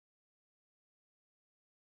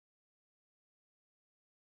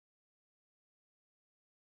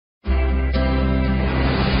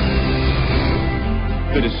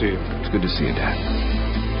Good to see you. It's good to see you, Dad.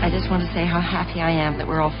 I just want to say how happy I am that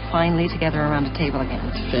we're all finally together around a table again.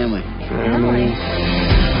 Family.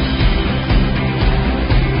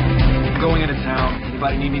 Going into town.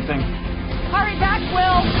 Anybody need anything? Hurry back,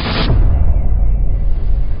 Will!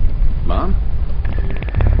 Mom?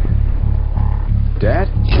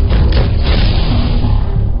 Dad?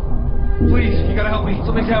 Please, you gotta help me.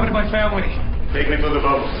 Something's happened to my family. Take me to the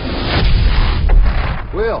boat.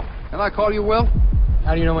 Will. Can I call you Will?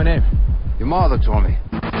 How do you know my name? Your mother told me.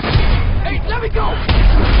 Hey, let me go!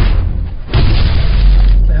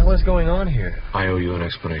 What the hell is going on here? I owe you an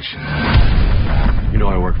explanation. You know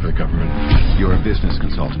I work for the government. You're a business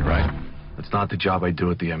consultant, right? That's not the job I do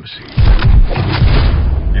at the embassy.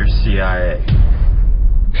 You're CIA.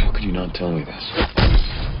 How could you not tell me this?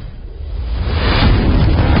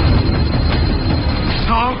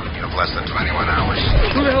 Tom? You have less than 21 hours.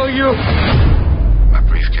 Who the hell are you? My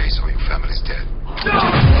briefcase or your family's dead.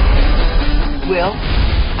 Will,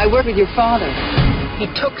 I work with your father. He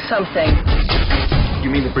took something.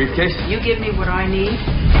 You mean the briefcase? You give me what I need,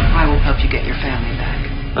 I will help you get your family back.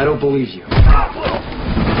 I don't believe you.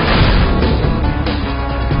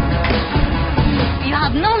 You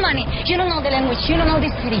have no money. You don't know the language. You don't know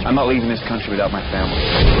the city. I'm not leaving this country without my family.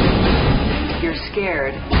 You're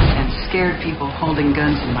scared, and scared people holding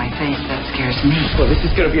guns in my face, that scares me. Well, this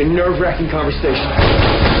is gonna be a nerve-wracking conversation.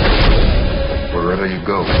 Wherever you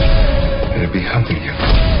go, it'll be hunting you.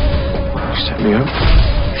 You set me up?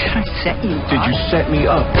 Did I set you up? Did you set me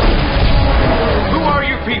up? Who are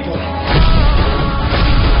you people?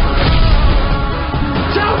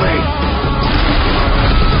 Tell me!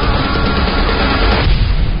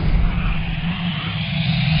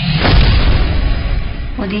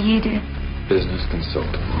 What do you do? Business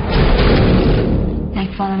consultant.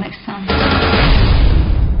 Like Father McSon.